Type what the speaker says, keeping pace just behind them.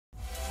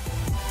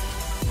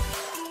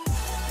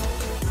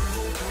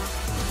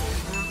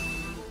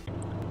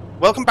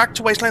welcome back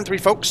to Wasteland 3,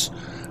 folks.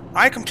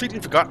 I completely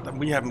forgot that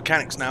we have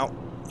mechanics now,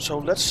 so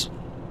let's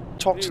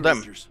talk to them.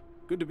 Rangers.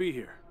 Good to be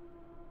here.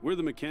 We're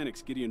the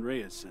mechanics Gideon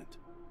Reyes sent.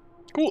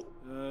 Cool.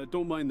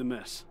 Don't mind the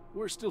mess.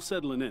 We're still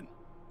settling in.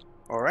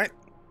 Alright.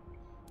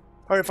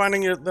 How are you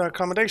finding the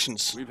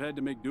accommodations? We've had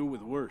to make do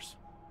with worse.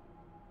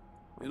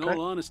 In Okay.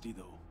 all honesty,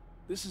 though,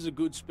 this is a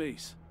good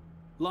space.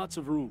 Lots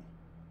of room.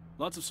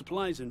 Lots of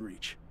supplies in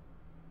reach.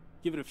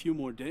 Give it a few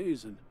more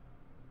days and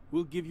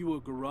we'll give you a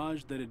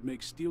garage that'd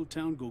make Steel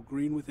Town go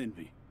green with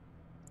envy.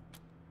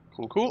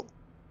 Cool, cool.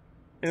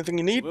 Anything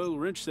you need? Well,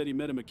 Wrench said he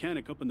met a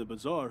mechanic up in the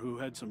bazaar who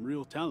had some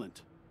real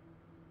talent.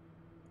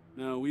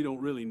 Now, we don't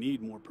really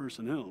need more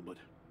personnel, but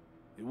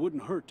it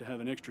wouldn't hurt to have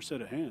an extra set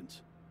of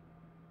hands.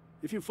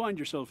 If you find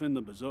yourself in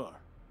the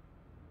bazaar,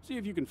 see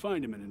if you can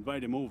find him and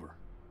invite him over.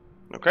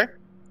 Okay.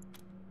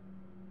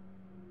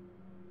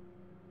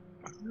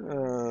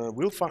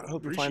 We'll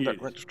help you find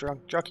that wrench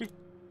jockey.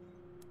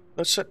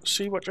 Let's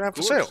see what you have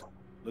for sale.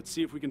 Let's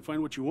see if we can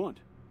find what you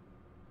want.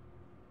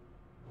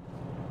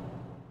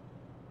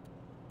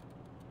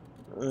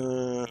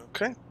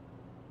 Okay.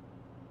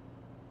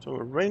 So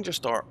a Ranger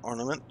Star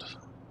ornament.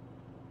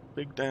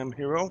 Big damn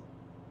hero.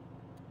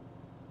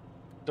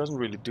 Doesn't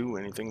really do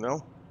anything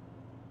though.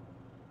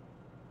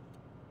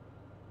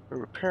 A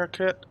repair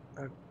kit.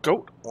 A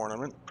goat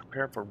ornament.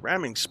 Prepare for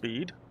ramming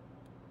speed.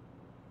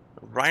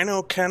 A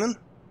rhino cannon.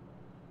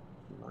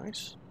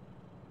 Nice.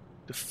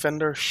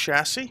 Defender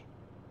chassis.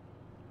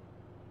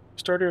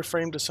 Sturdier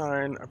frame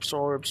design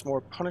absorbs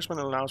more punishment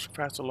and allows for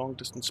faster long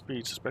distance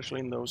speeds, especially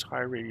in those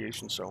high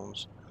radiation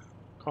zones.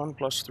 Con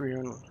plus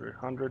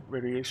 300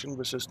 radiation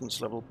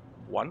resistance level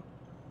 1.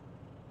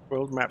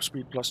 World map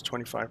speed plus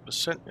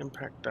 25%,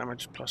 impact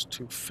damage plus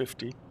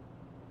 250.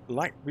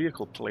 Light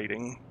vehicle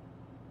plating.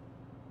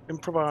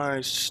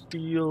 Improvised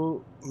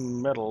steel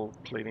metal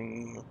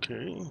plating,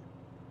 okay.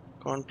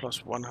 Con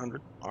plus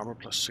 100, armor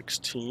plus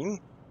 16.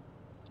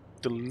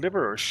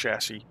 Deliverer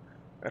chassis.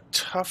 A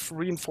tough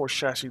reinforced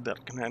chassis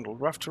that can handle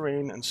rough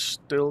terrain and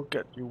still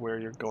get you where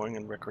you're going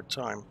in record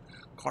time.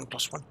 Con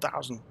plus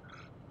 1000.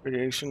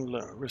 Radiation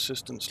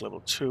resistance level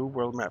 2.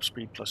 World map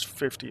speed plus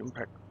 50.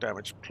 Impact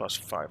damage plus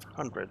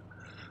 500.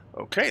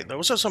 Okay,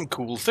 those are some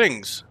cool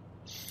things.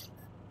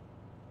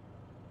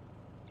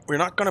 We're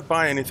not going to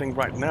buy anything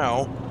right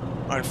now.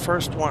 I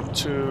first want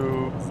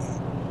to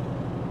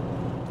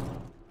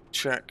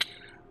check.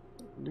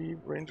 Leave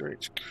Ranger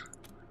HQ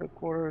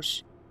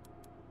headquarters.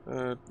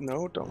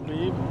 No, don't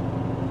leave.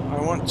 I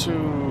want to...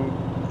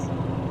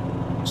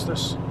 What's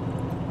this?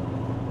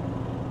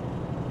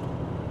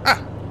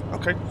 Ah!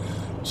 Okay.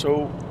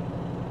 So,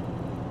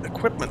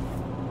 equipment.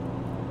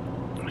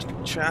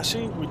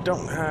 Chassis, we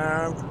don't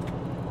have...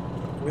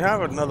 We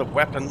have another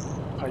weapon,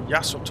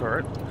 Payaso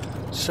turret.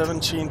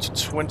 17 to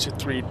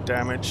 23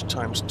 damage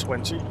times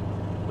 20.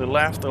 They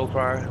laugh, they'll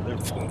cry, they'll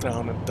fall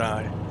down and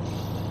die.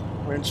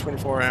 Range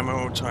 24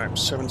 ammo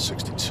times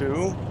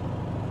 762.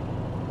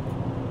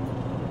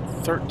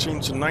 13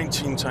 to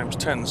 19 times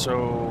 10,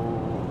 so...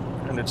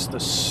 And it's the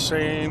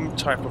same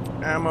type of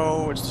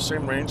ammo, it's the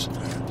same range,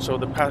 so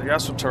the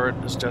Payaso turret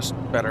is just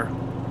better.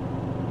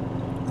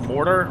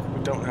 Mortar,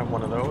 we don't have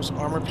one of those.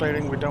 Armor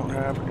plating, we don't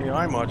have.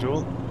 AI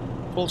module.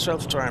 Full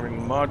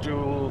self-driving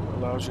module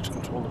allows you to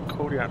control the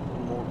Kodiak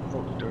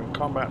remotely during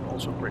combat,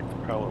 also great for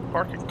parallel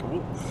parking,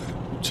 cool.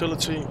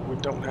 Utility, we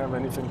don't have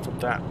anything for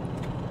that.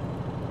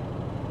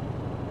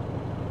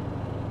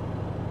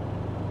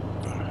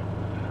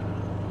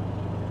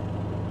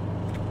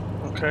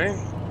 Okay,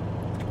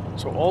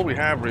 so all we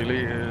have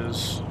really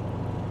is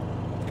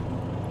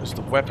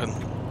the weapon.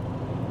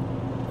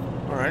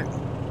 Alright,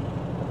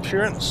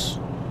 appearance,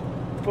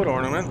 foot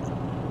ornament,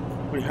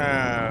 we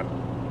have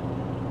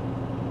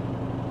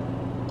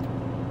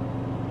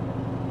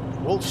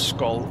wolf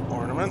skull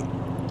ornament,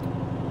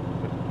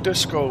 a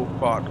disco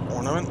bot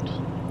ornament,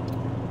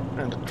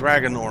 and a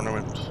dragon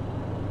ornament.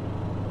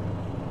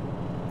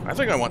 I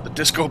think I want the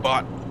disco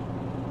bot.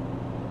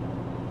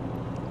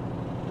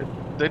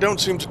 They don't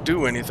seem to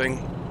do anything.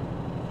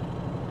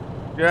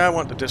 Yeah, I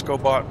want the disco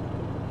bot.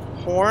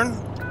 Horn.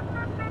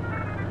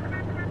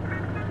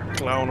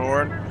 Clown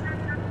horn.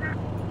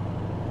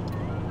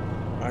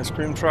 Ice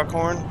cream truck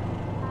horn.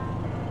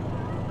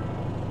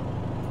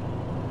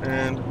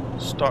 And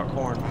stock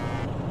horn.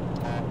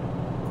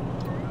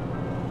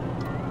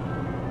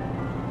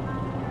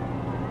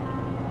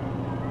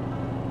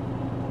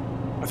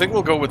 I think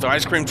we'll go with the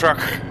ice cream truck.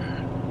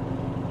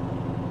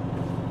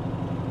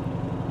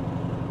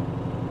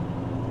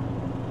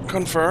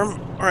 Confirm.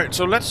 Alright,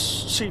 so let's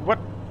see what...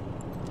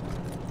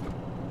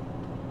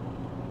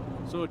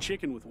 So a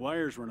chicken with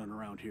wires running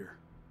around here.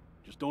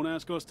 Just don't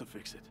ask us to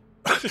fix it.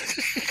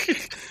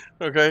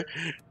 Okay.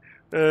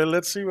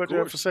 Let's see what you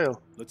have for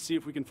sale. Let's see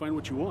if we can find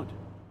what you want.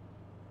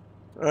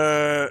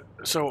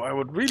 So I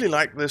would really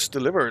like this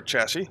deliverer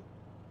chassis.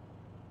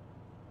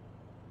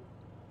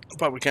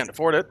 But we can't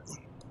afford it.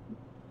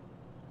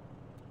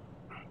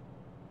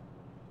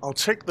 I'll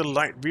take the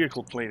light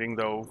vehicle plating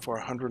though for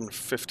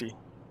 150.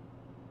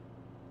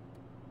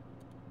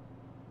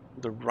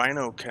 The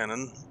rhino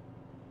cannon.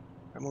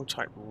 Ammo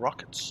type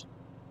rockets.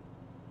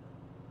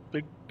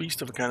 Big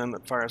beast of a cannon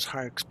that fires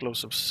high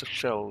explosive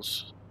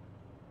shells.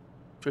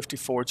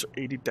 54 to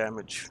 80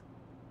 damage.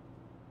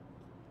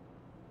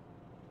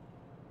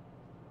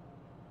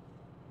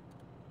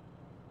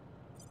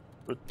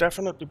 We're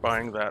definitely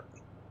buying that.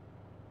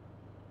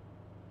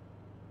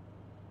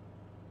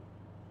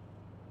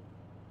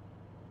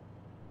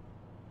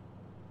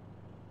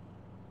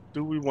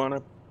 Do we want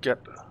to get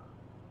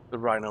the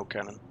rhino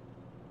cannon?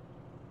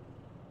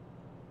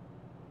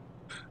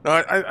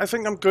 No, I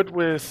think I'm good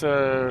with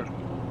the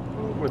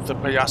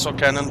payaso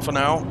cannon for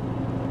now.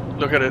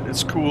 Look at it,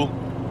 it's cool.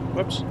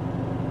 Whoops.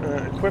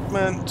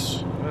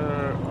 Equipment,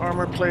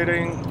 armor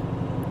plating.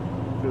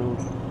 We'll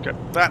get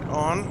that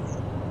on.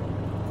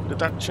 Did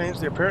that change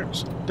the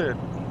appearance? It did.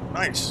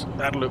 Nice.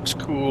 That looks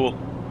cool.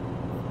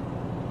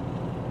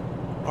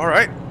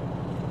 Alright.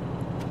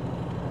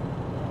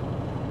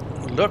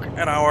 Look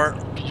at our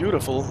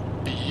beautiful,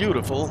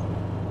 beautiful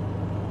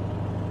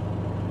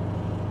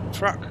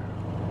truck.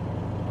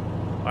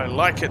 I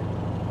like it.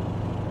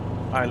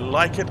 I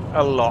like it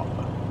a lot.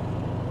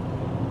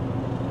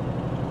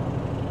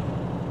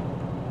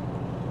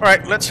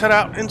 Alright, let's head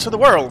out into the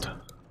world.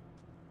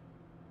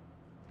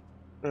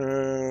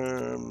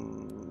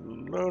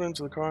 Load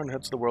into the car and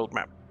head to the world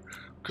map.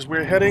 Because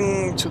we're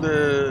heading to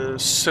the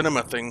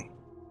cinema thing.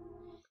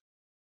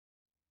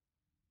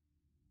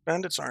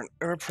 Bandits are an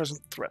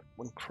ever-present threat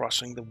when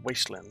crossing the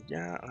Wasteland.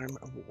 Yeah, I'm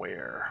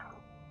aware.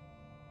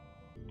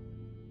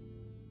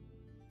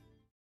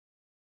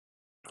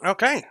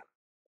 Okay.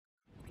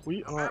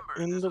 We are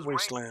in the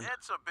Wasteland.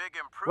 It's a big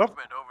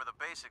improvement over the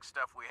basic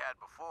stuff we had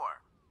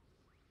before.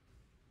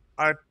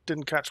 I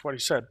didn't catch what he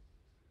said.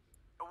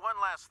 One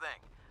last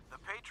thing. The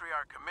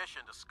Patriarch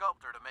commissioned a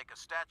sculptor to make a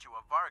statue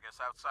of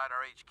Vargas outside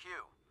our HQ.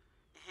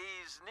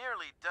 He's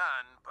nearly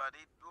done, but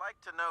he'd like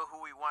to know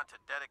who we want to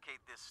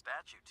dedicate this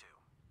statue to.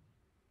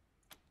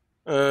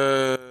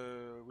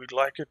 We'd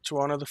like it to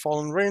honor the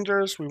fallen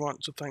rangers. We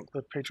want to thank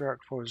the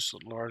Patriarch for his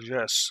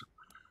largesse.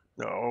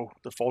 No,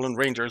 the fallen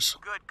rangers.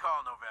 Good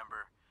call,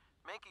 November.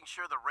 Making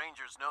sure the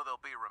rangers know they'll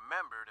be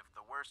remembered if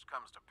the worst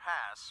comes to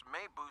pass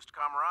may boost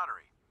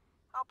camaraderie.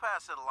 I'll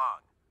pass it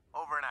along.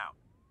 Over and out.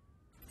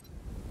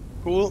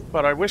 Cool,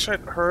 but I wish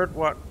I'd heard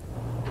what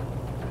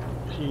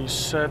he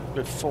said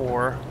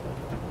before.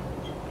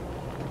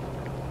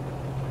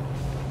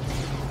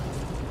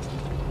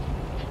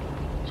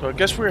 So I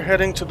guess we're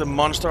heading to the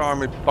Monster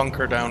Army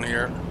bunker down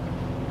here.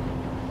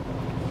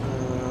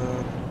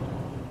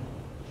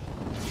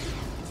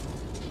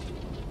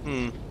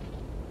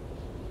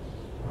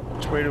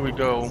 Which way do we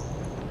go?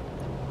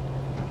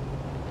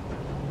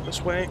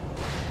 This way?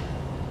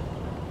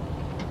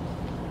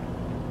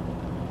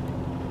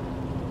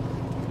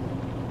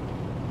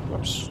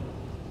 Whoops.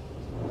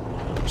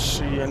 Don't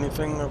see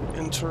anything of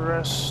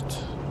interest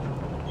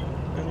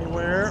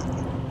anywhere.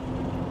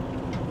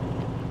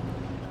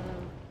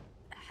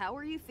 How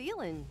are you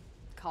feeling,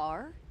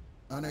 Car?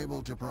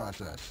 Unable to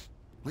process.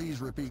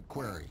 Please repeat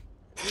query.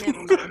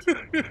 Never mind.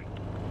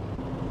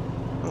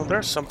 Oh,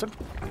 there's something.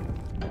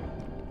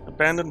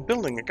 Abandoned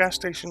building, a gas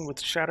station with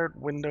shattered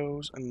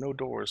windows and no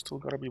doors. Still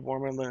gotta be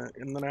warm in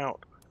and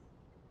out.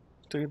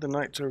 Stay the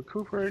night to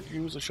recuperate.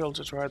 Use the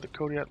shelter to hide the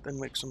Kodiak, then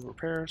make some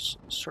repairs.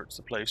 Search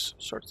the place.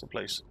 Search the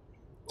place.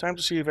 Time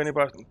to see if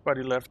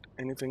anybody left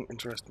anything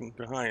interesting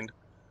behind.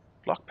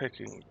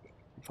 Lockpicking.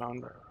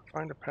 Find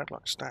a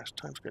padlock stash.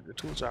 Time to get your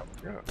tools out.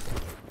 Yeah.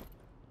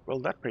 Well,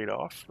 that paid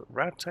off.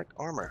 Radtech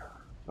armor.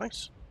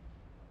 Nice.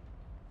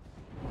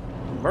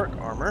 Merc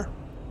armor.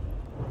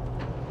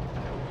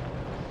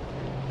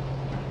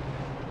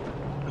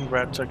 And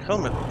Radtech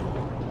helmet.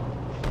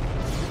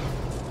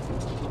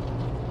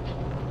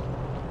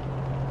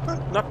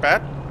 Not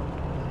bad.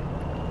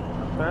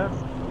 Not bad.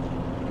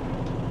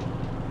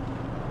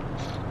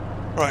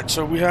 Right,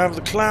 so we have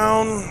the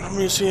Clown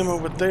Museum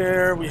over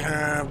there. We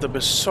have the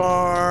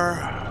Bazaar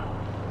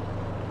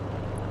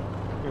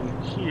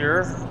in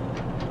here.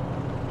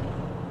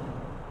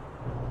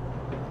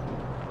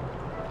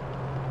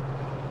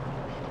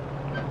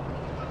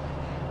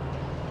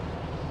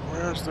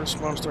 Where's this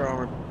Monster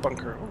Armor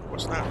bunker? Oh,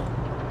 what's that?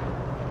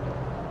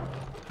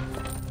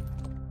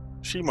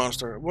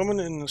 She-monster. A woman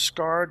in a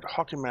scarred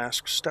hockey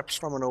mask steps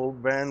from an old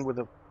van with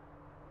a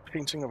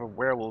painting of a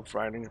werewolf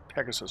riding a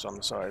Pegasus on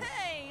the side.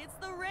 Hey, it's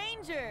the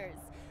Rangers!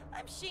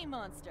 I'm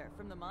She-Monster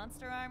from the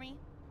Monster Army.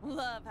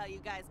 Love how you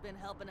guys been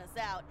helping us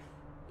out.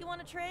 You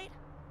want to trade?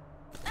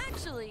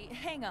 Actually,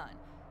 hang on.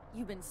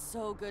 You've been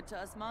so good to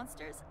us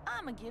monsters,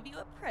 I'm gonna give you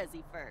a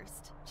Prezi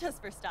first.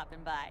 Just for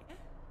stopping by.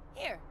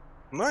 Here.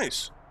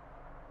 Nice.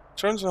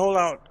 Turns the whole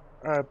out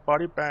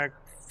body bag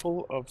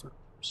full of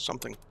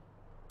something.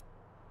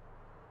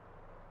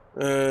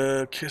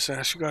 Kiss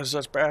ass, you guys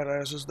are such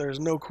badasses. There's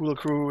no cooler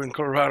crew in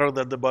Colorado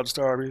than the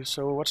Monster Army.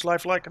 So what's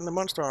life like in the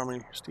Monster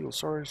Army? Steel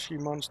sword,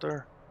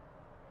 She-Monster.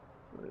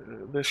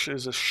 This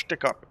is a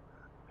stick up.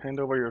 Hand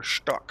over your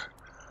stock.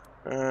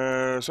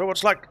 So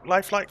what's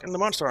life like in the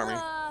Monster Army?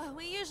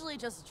 We usually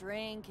just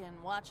drink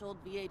and watch old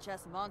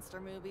VHS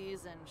monster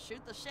movies and shoot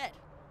the shit.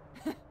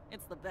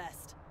 It's the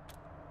best.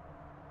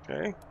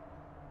 Okay.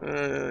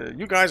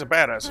 You guys are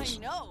badasses.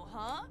 I know,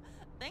 huh?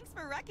 Thanks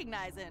for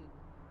recognizing.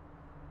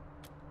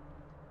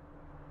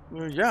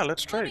 Yeah,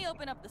 let's Let trade. me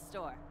open up the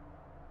store.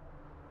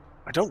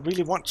 I don't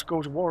really want to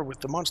go to war with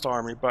the monster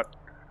army, but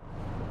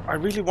I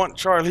really want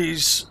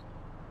Charlie's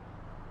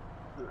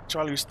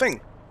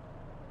thing.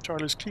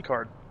 Charlie's key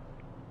card.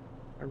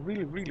 I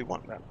really, really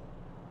want that.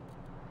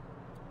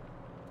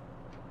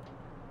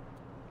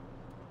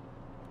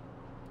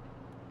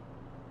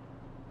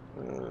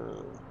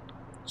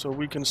 So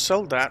we can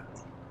sell that.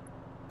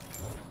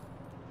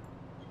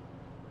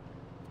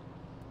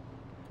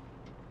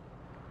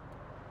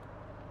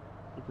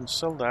 We can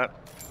sell that.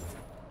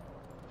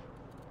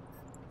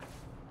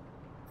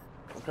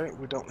 Okay,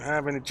 we don't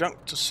have any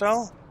junk to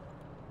sell.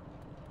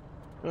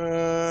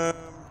 Could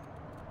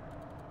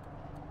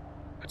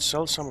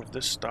sell some of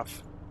this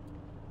stuff.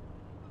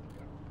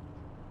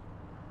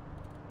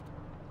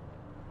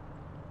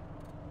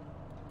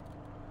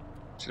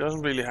 She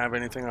doesn't really have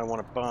anything I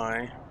want to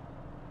buy.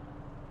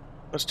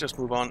 Let's just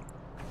move on.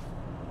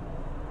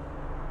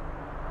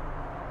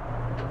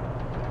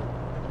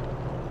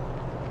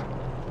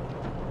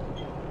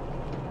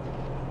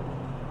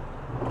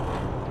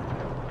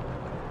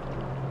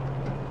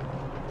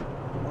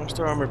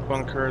 Monster armor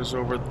bunker is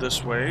over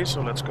this way,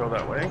 so let's go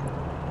that way.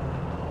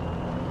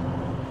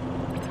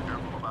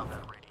 Careful about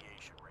that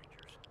radiation,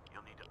 Rangers.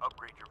 You'll need to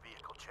upgrade your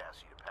vehicle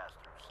chassis to pass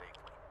through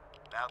safely.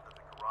 Now that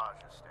the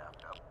garage is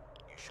staffed up,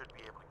 you should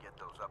be able to get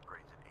those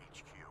upgrades at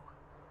HQ.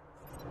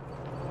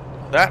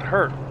 That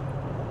hurt.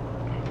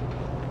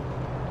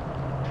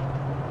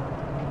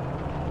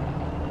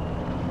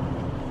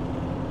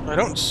 I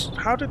don't.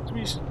 How did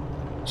we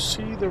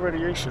see the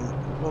radiation?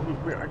 Well,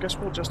 I guess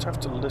we'll just have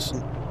to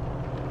listen.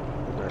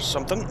 There's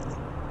something.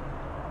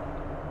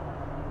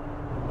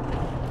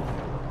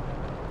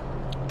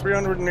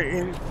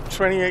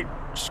 328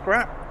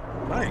 scrap.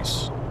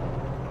 Nice.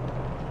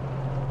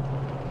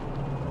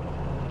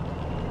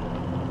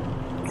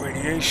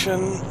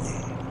 Radiation.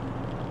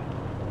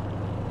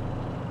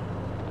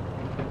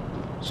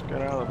 Let's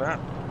get out of that.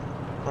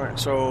 Alright,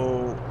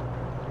 so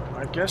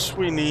I guess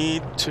we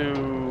need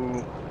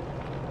to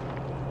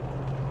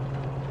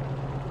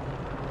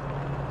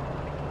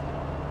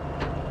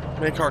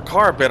make our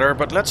car better,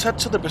 but let's head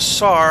to the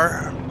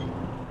bazaar.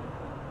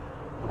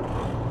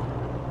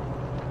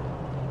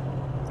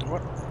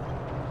 What?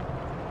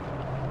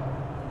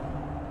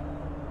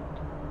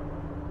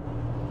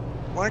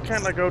 Why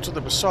can't I go to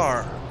the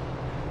bazaar?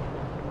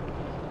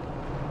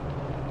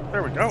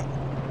 There we go.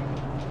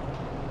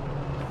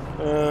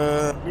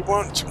 We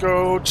want to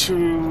go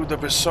to the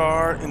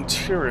bazaar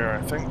interior,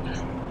 I think.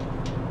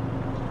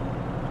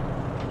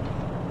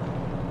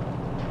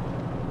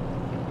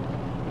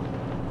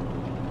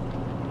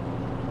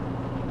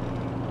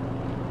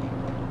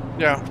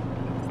 Yeah.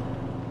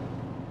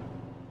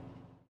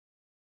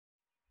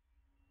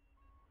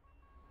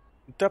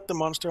 The depth the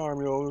monster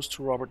army owes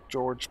to Robert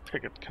George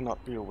Pickett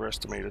cannot be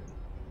overestimated.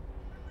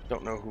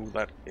 Don't know who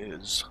that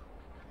is.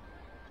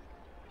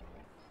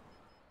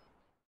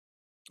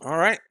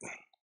 Alright.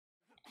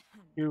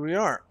 Here we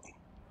are.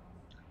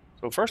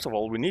 So first of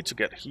all, we need to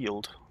get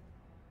healed.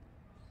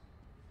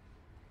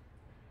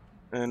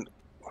 And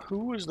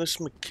who is this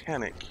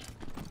mechanic?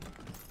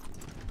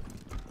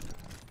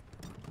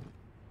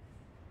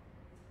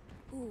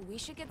 Ooh, we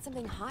should get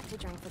something hot to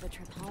drink for the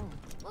trip home.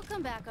 We'll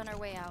come back on our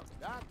way out.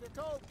 Dr.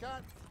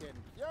 Coldcut, can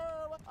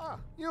cure... Ah,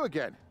 you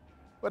again.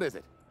 What is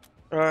it?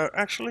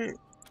 Actually,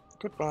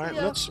 goodbye.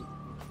 Yeah. Let's...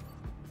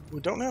 We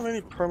don't have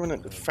any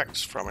permanent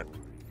effects from it.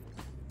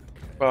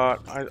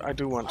 But I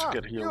do want to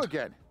get healed. You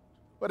again.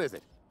 What is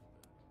it?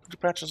 Could you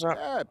patch us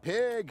up?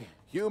 Pig,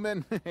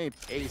 human,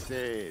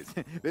 aces.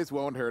 This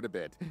won't hurt a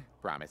bit.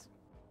 Promise.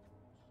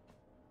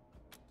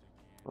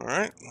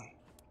 Alright.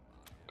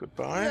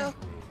 Goodbye.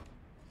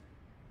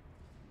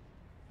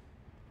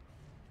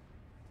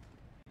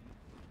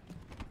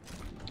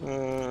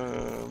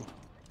 Yeah.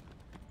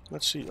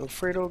 Let's see,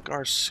 Alfredo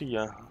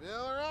Garcia.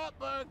 Fill her up,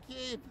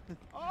 barkeep.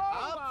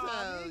 I'll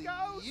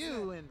tell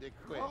you when to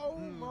quit.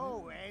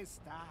 ¿Cómo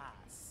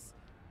estás?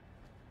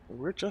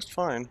 We're just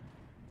fine.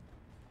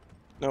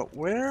 No,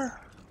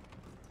 where?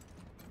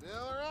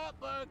 Fill her up,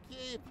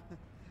 barkeep.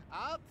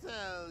 I'll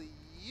tell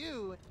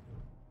you.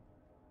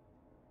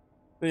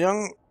 The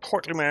young,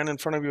 portly man in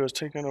front of you has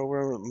taken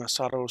over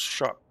Masato's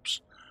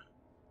shops.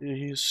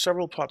 He has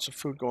several pots of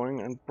food going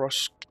and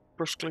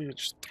brusquely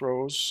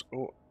throws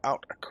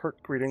out a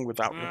curt greeting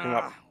without looking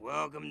up.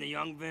 Welcome to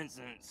Young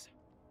Vincent's.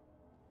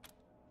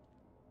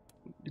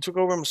 You took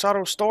over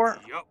Masato's store?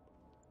 Yup,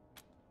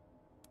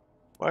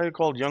 Why are you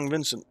called Young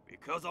Vincent?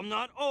 because I'm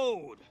not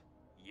old.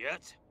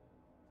 Yet.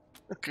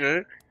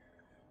 Okay.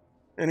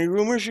 Any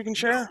rumors you can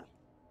share?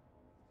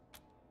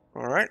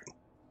 Alright.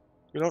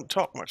 You don't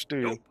talk much, do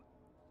you? Nope.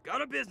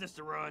 Got a business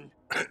to run.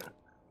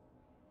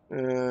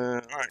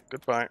 Alright,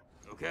 goodbye.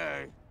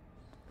 Okay.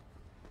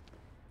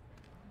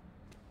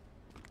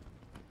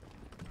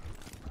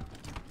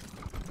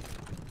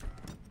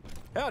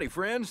 Howdy,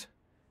 friends.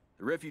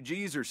 The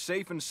refugees are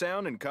safe and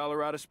sound in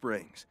Colorado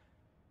Springs.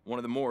 One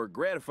of the more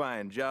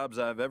gratifying jobs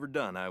I've ever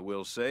done, I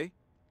will say.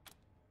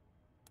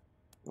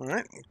 All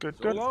right, good,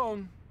 So good.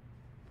 long.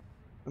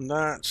 And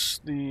that's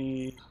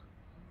the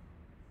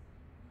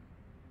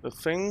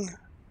thing.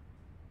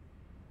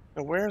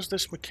 Now, where's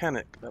this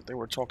mechanic that they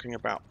were talking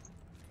about?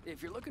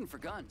 If you're looking for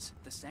guns,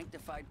 the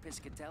sanctified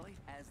Piscatelli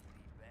has the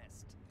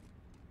best.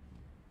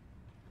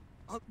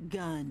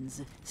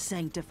 Guns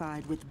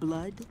sanctified with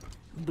blood,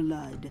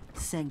 blood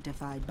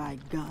sanctified by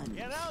guns.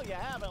 You know, you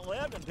haven't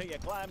lived until you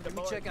climbed Can we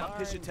aboard check out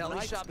Barnes'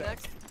 Piscatelli's shop nightstick.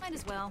 next? Might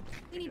as well.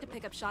 We need to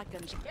pick up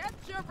shotguns. Get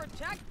your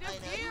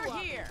protective gear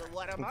here.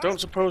 I don't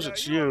suppose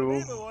it's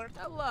you.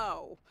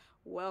 Hello.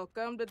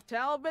 Welcome to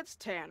Talbot's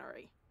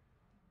Tannery.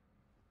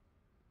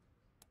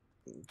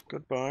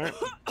 Goodbye.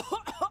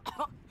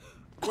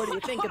 What do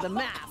you think of the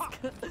mask?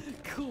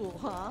 Cool,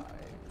 huh?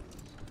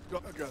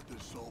 I got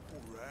this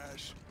awful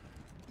rash.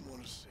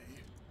 Want to see?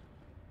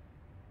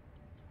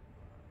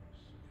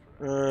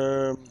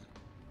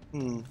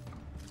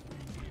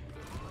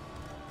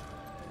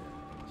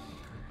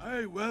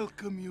 I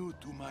welcome you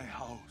to my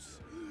house.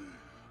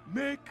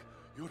 Make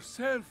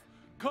yourself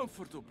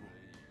comfortable.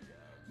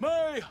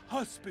 My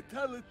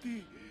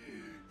hospitality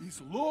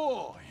is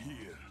law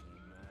here.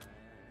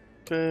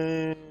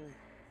 Okay.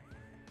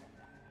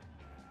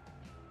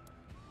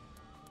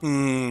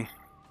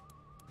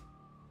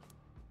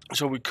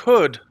 So we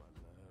could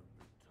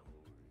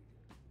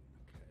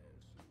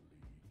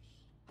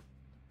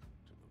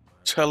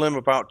tell him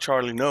about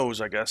Charlie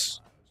Knows, I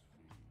guess.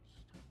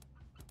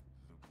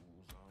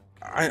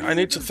 I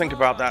need to think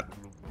about that.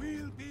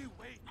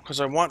 Because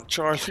I want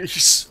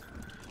Charlie's...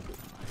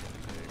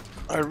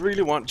 I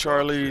really want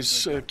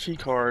Charlie's key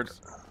card.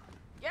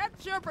 Get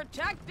your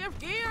protective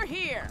gear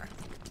here.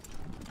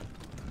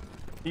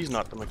 He's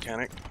not the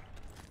mechanic.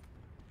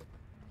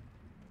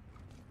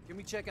 Can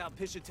we check out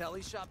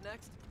Piscatelli's shop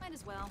next? Might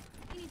as well.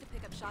 We need to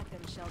pick up shotgun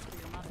shells for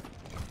your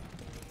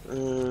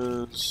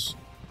mother.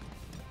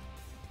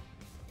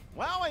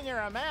 Well, when you're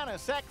a man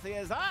as sexy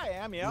as I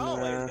am, you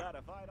always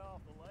gotta fight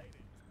off the ladies.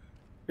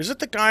 Is it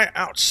the guy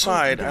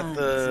outside at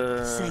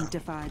the...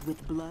 Sanctified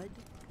with blood,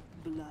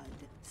 blood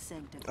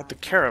sanctified. At the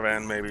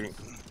caravan, maybe.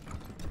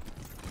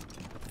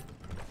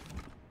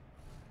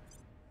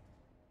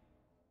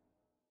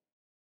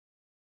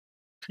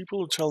 People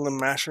who tell the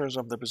mashers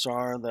of the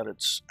bazaar that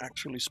it's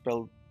actually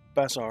spelled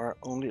bazaar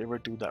only ever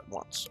do that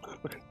once.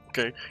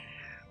 Okay.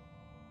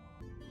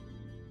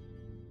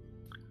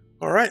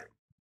 Alright.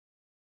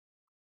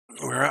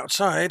 We're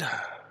outside.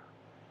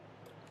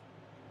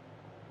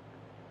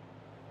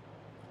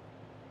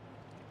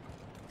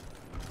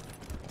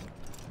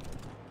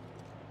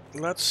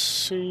 Let's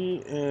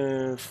see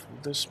if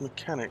this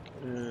mechanic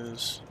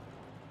is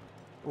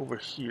over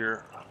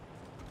here.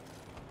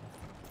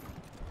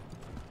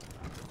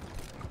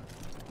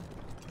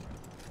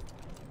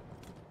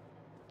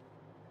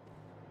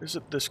 Is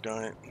it this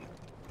guy?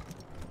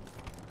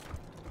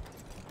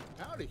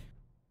 Howdy.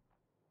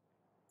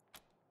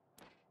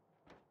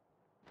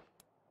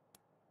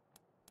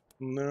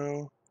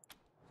 No.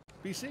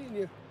 Be seeing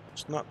you.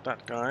 It's not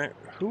that guy.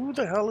 Who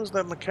the hell is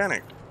that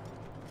mechanic?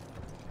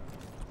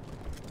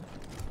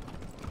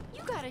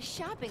 You got a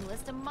shopping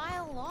list a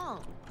mile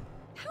long.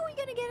 How are we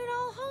gonna get it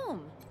all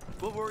home?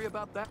 We'll worry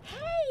about that.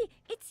 Hey,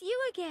 it's you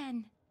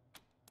again.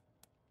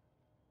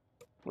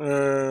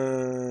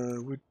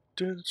 We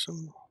did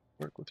some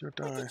work with your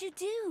die. What did you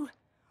do?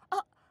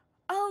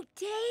 Oh,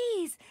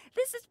 days!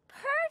 This is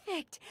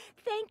perfect!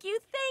 Thank you,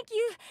 thank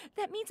you!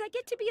 That means I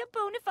get to be a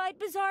bona fide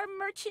bazaar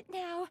merchant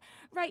now.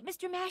 Right,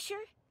 Mr.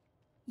 Masher?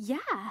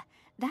 Yeah,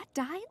 that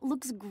die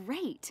looks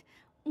great.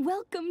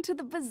 Welcome to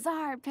the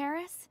bazaar,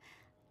 Paris.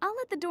 I'll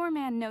let the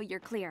doorman know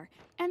you're clear,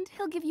 and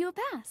he'll give you a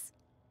pass.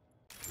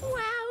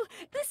 Wow,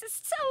 this is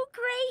so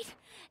great!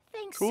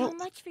 Thanks Cool. so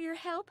much for your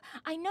help.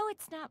 I know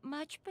it's not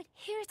much, but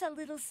here's a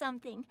little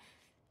something.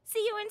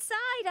 See you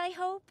inside, I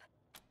hope.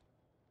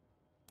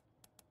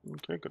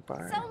 Okay,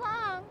 goodbye. So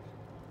long.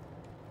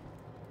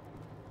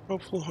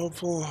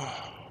 Hopeful.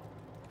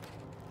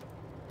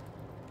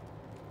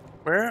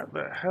 Where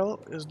the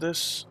hell is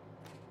this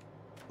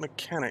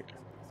mechanic?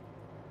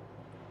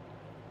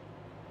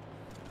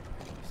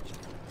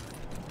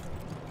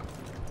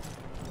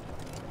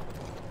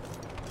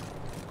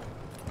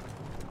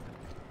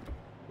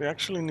 We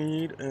actually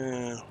need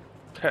a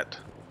pet.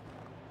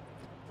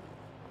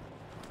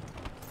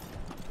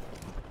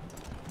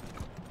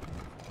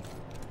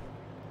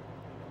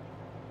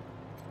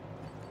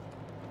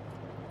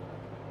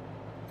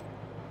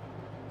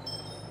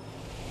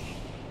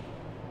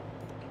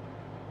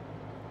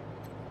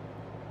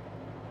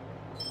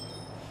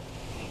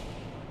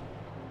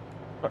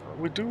 But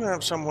we do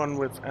have someone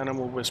with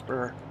Animal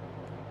Whisperer.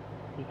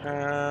 We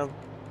have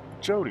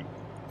Jody.